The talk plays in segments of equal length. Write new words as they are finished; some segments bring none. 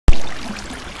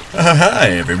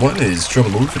Hi everyone, it is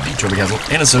Trumpet for the Trumpet Castle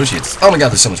and Associates. Oh my god,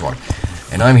 there's so much water.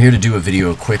 And I'm here to do a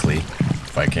video quickly,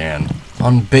 if I can,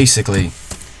 on basically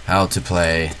how to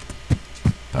play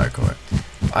parkour.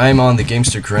 I'm on the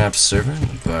Gamestercraft server,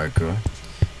 parkour.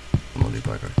 I'm gonna do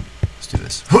parkour. Let's do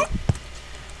this. Oh,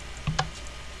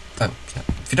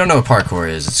 if you don't know what parkour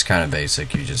is, it's kind of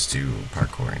basic. You just do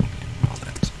parkouring and all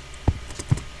that.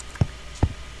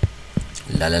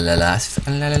 La la la la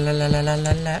la la la la la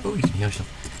la la. Ooh, you can heal yourself.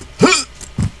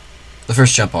 The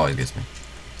first jump always gets me.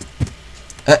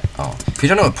 Oh, if you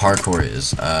don't know what parkour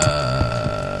is,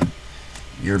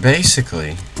 you're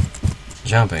basically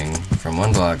jumping from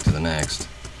one block to the next,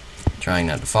 trying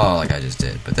not to fall like I just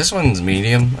did. But this one's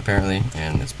medium, apparently,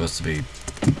 and it's supposed to be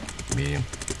medium.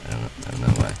 I don't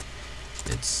know why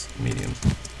it's medium,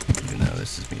 even though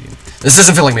this is medium. This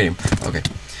doesn't feel like medium. Okay.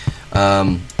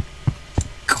 God.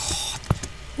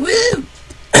 Woo!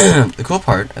 The cool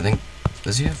part, I think.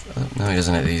 Does he have? No, he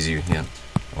doesn't have easy, yeah,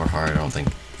 or hard. I don't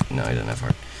think. No, he doesn't have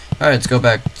hard. All right, let's go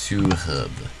back to hub.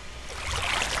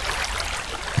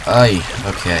 Aye,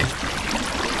 okay.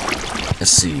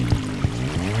 Let's see.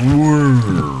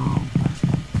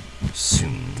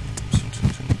 Soon,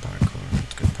 parkour.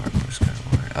 Let's go parkour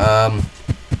skyward.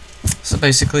 So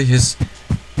basically his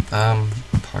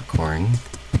parkouring,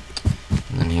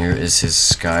 and then here is his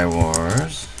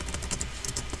Skywars.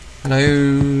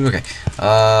 Hello. Okay.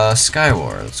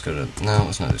 Skywar. Let's go to. No,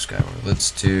 let's not do Skywar. Let's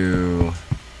do.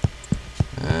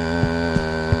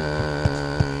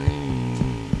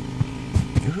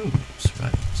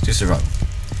 Survival. Let's do survival.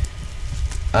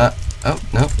 Oh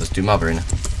no. Let's do mob arena.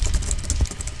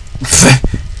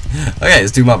 Okay.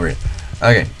 Let's do mob arena.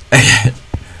 Okay.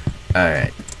 All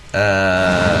right.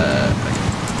 And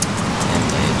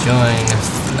join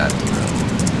that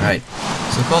room. All right.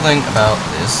 So the cool thing about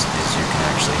this is you can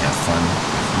actually have fun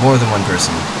with more than one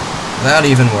person without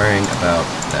even worrying about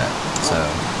that. So,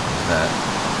 that.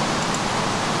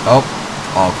 Oh.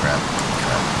 Oh, crap.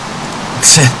 Crap.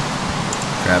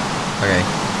 Crap. Okay.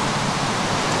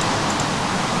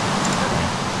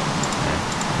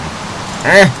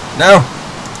 No!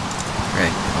 Okay,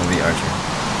 I'll be Archer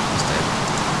instead.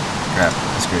 Crap,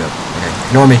 I screwed up. Okay,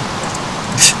 ignore me.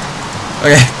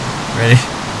 Okay, ready?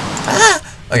 Ah!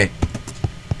 Okay.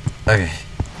 Okay,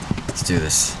 let's do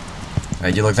this.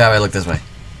 Alright, you look that way, I look this way.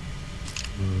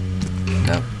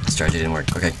 No, the strategy didn't work.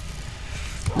 Okay.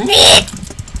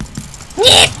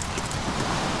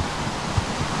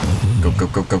 Go, go,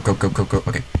 go, go, go, go, go, go.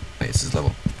 Okay, wait, this is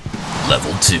level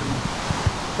 2.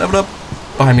 Level up.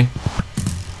 Behind me.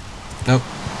 Nope,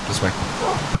 this way.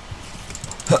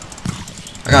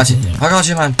 I got you. I got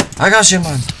you, man. I got you,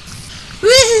 man.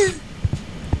 Woo!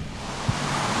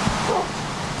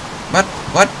 What?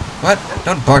 What?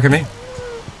 Don't bark at me.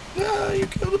 No, you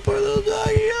killed the poor little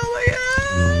doggy. Oh my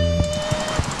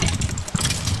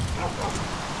god.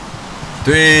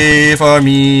 3 for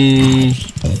me.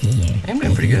 I'm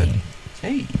doing pretty good.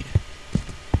 Hey.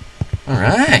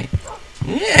 Alright.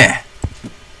 Yeah. I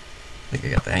think I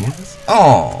got the hang of this.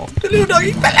 Oh, the little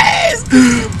doggy. Please.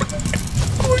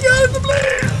 Oh my god, the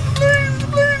blaze.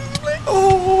 Blaze.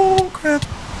 Oh, crap.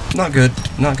 Not good.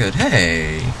 Not good.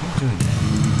 Hey. What are you doing?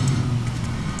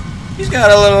 He's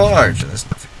got a little arch. That's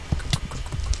not fair. Go.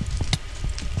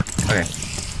 Okay.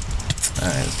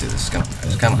 Alright, let's do this. Come on,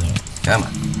 guys. Come on. Come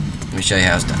on. Let me show you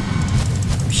how it's done.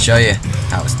 Let me show you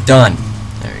how it's done.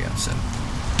 There we go. So.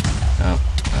 Oh.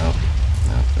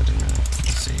 No, that didn't really.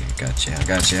 Let's see. I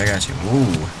got you. Woo.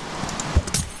 There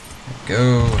we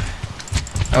go.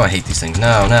 Oh, I hate these things.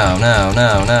 No.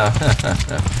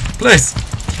 Please.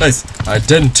 I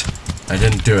didn't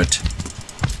do it.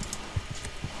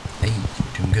 Hey.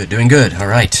 Doing good.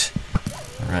 Alright.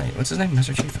 What's his name?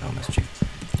 Master Chief? Oh, Master Chief.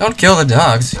 Don't kill the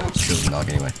dogs. Just kill the dog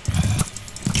anyway.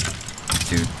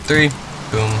 2, 3.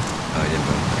 Boom. Oh, he didn't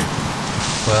boom. Okay.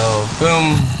 12.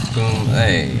 Boom.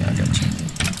 Hey, I got you.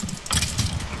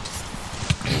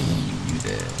 Hey,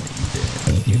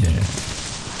 you dead.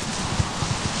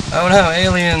 Oh no,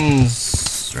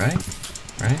 aliens! Right?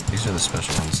 These are the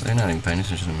special ones. They're not even paying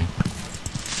attention to me.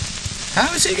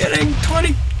 How is he getting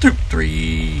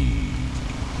 23?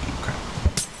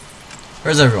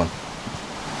 Where's everyone?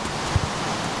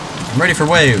 I'm ready for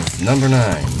wave number 9.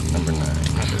 Not doing good.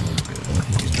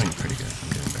 He's doing pretty good. I'm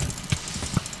doing bad.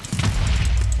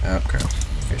 Oh crap!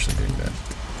 Officially doing bad.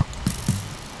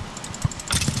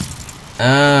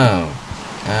 Oh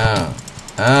no!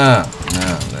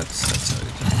 That's how you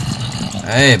do it.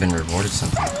 Hey, I've been rewarded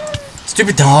something.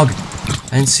 Stupid dog!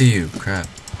 I didn't see you. Crap.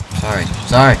 Sorry.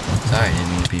 I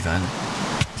didn't mean to be violent.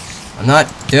 I'm not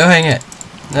doing it.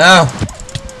 No.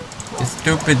 You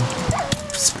stupid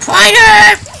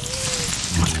spider!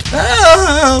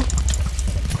 Help!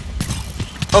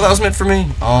 Oh, that was meant for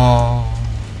me. Oh.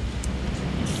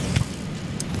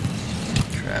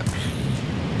 Crap.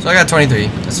 So I got 23.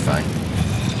 That's fine.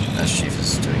 That chief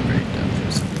is doing great.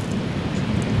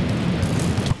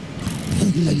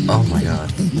 Oh my god.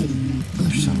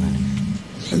 There's so many.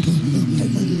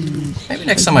 Maybe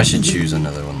next time I should choose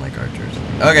another one like Archer or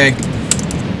something. Okay.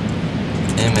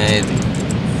 M.A.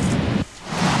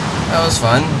 That was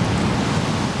fun.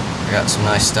 I got some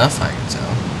nice stuff, I can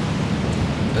tell.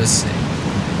 Let's see.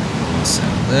 We'll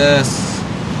sell this.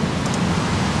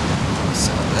 We'll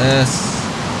sell this.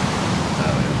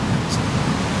 Oh, we don't have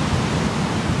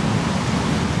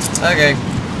to. Okay.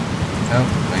 Oh,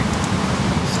 wait.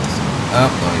 Oh,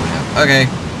 don't even have. Okay.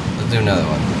 Let's do another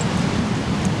one.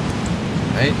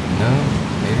 Right? No?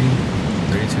 Maybe?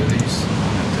 32 of these?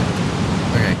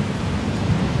 Okay.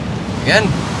 Again?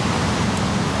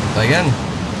 Play again?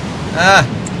 Ah!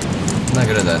 I'm not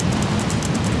good at that.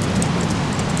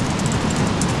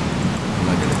 I'm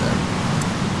not good at that.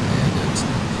 Yeah, I did.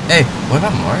 Hey, what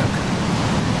about Mario Kart?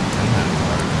 I don't have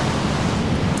Mario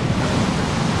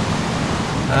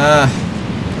Kart.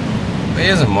 But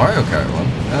here's a Mario Kart one.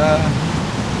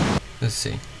 Let's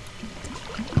see.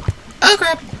 Oh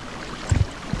crap!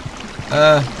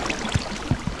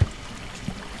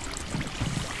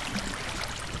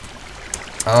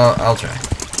 I'll try.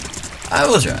 I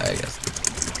will try, I guess.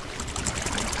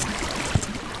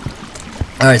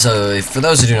 Alright, so for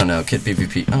those who do not know, Kit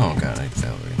PvP. Oh god, I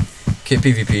failed again. Kit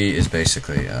PvP is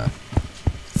basically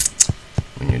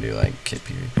when you do like Kit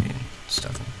PvP and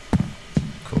stuff, and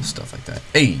cool stuff like that.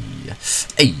 Hey,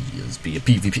 let's be a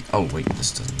PvP. Oh wait,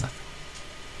 this doesn't.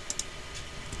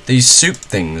 These soup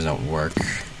things don't work.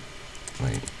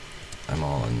 Wait, I'm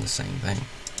all in the same thing.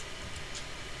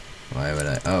 Why would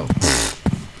I? Oh,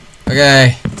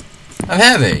 okay. I'm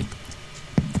heavy.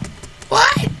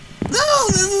 What? No,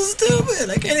 this is stupid.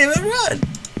 I can't even run.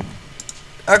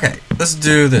 Okay, let's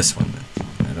do this one then.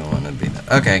 I don't want to be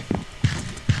that. Okay.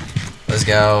 Let's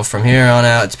go. From here on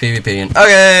out, it's PvP. And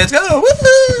okay, let's go.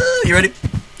 Woo-hoo! You ready?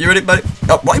 You ready, buddy?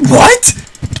 Oh, what?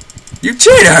 You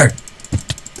cheater!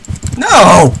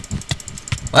 No!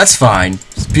 That's fine.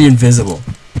 Just be invisible.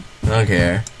 I don't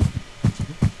care.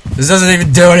 This doesn't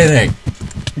even do anything.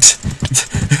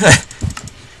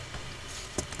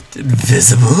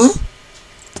 Invisible?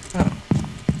 Oh.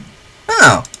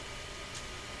 Oh.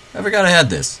 I forgot I had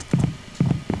this.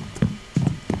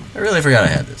 I really forgot I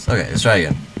had this. Okay, let's try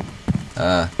again.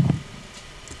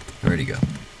 Where'd he go?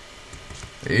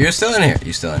 You're still in here.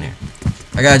 You're still in here.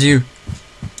 I got you.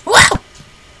 Wow!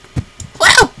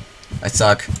 Wow! I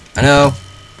suck. I know.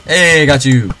 Hey, I got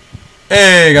you.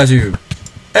 Hey, I got you.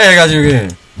 Hey, I got you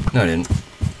again. No, I didn't.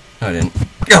 No, I didn't.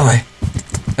 Go away.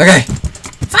 Okay.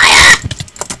 Fire!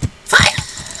 Fire!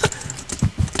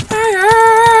 Fire!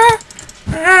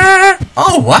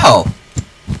 Oh, wow.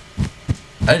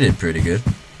 I did pretty good,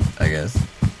 I guess.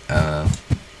 I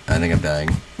think I'm dying.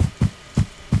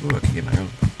 Ooh, I can get my own.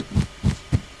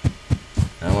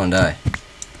 I don't want to die.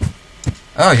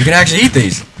 Oh, you can actually eat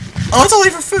these. Oh, it's only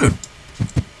for food.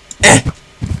 Eh.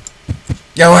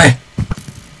 Go away.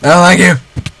 I don't like you.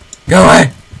 Go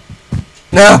away.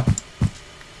 No.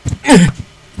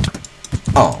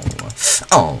 Oh.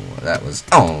 Oh, that was.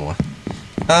 Oh.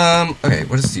 Okay,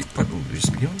 what is the. What? Ooh, there's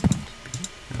speed on?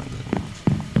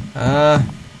 No,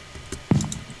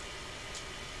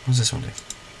 what's this one do?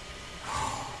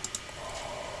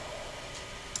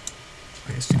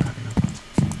 Wait, let's do pyro.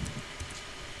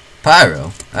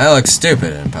 Pyro? I look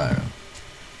stupid in pyro.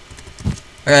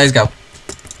 Okay, let's go.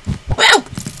 Wow!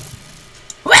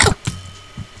 Wow!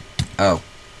 Oh.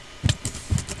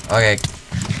 Okay.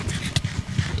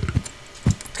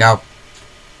 Let's go.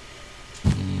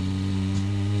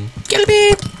 Kill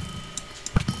me!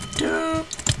 2,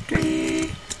 3,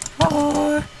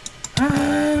 4,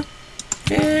 5,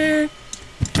 6,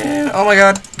 7. Oh my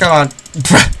god, come on.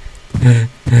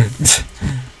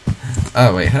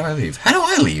 Oh wait, how do I leave? How do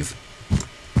I leave?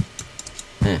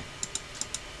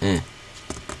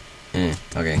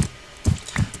 Okay.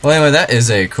 Well, anyway, that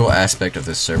is a cool aspect of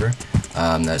this server.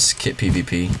 That's Kit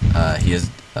PvP. He has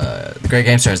the Great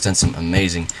Gamester has done some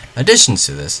amazing additions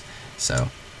to this. So,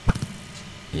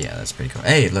 yeah, that's pretty cool.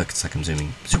 Hey, look, it's like I'm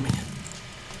zooming in.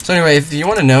 So anyway, if you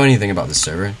want to know anything about this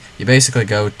server, you basically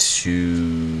go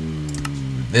to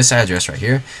this address right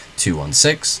here,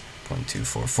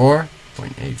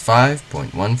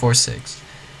 216.244.85.146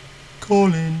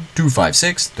 colon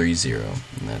 25630,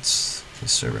 and that's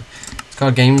this server. It's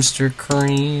called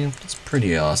Gamestercraft. It's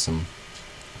pretty awesome.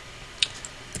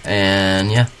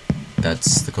 And yeah,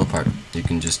 that's the cool part. You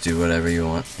can just do whatever you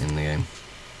want in the game,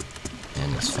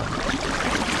 and it's fun.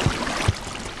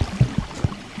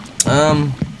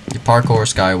 Your parkour,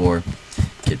 Skywar,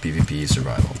 Kid PvP,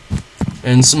 survival,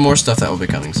 and some more stuff that will be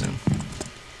coming soon.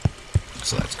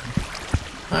 So that's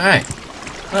cool. All right.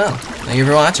 Well, thank you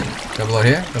for watching. Go below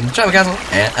here from the Trumpet Castle,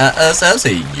 and I'll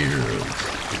see you.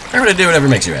 Remember to do whatever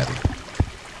makes you happy.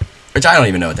 Which I don't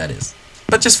even know what that is.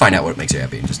 But just find out what makes you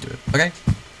happy and just do it, okay?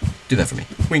 Do that for me.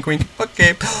 Wink, wink.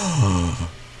 Okay.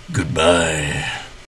 Goodbye.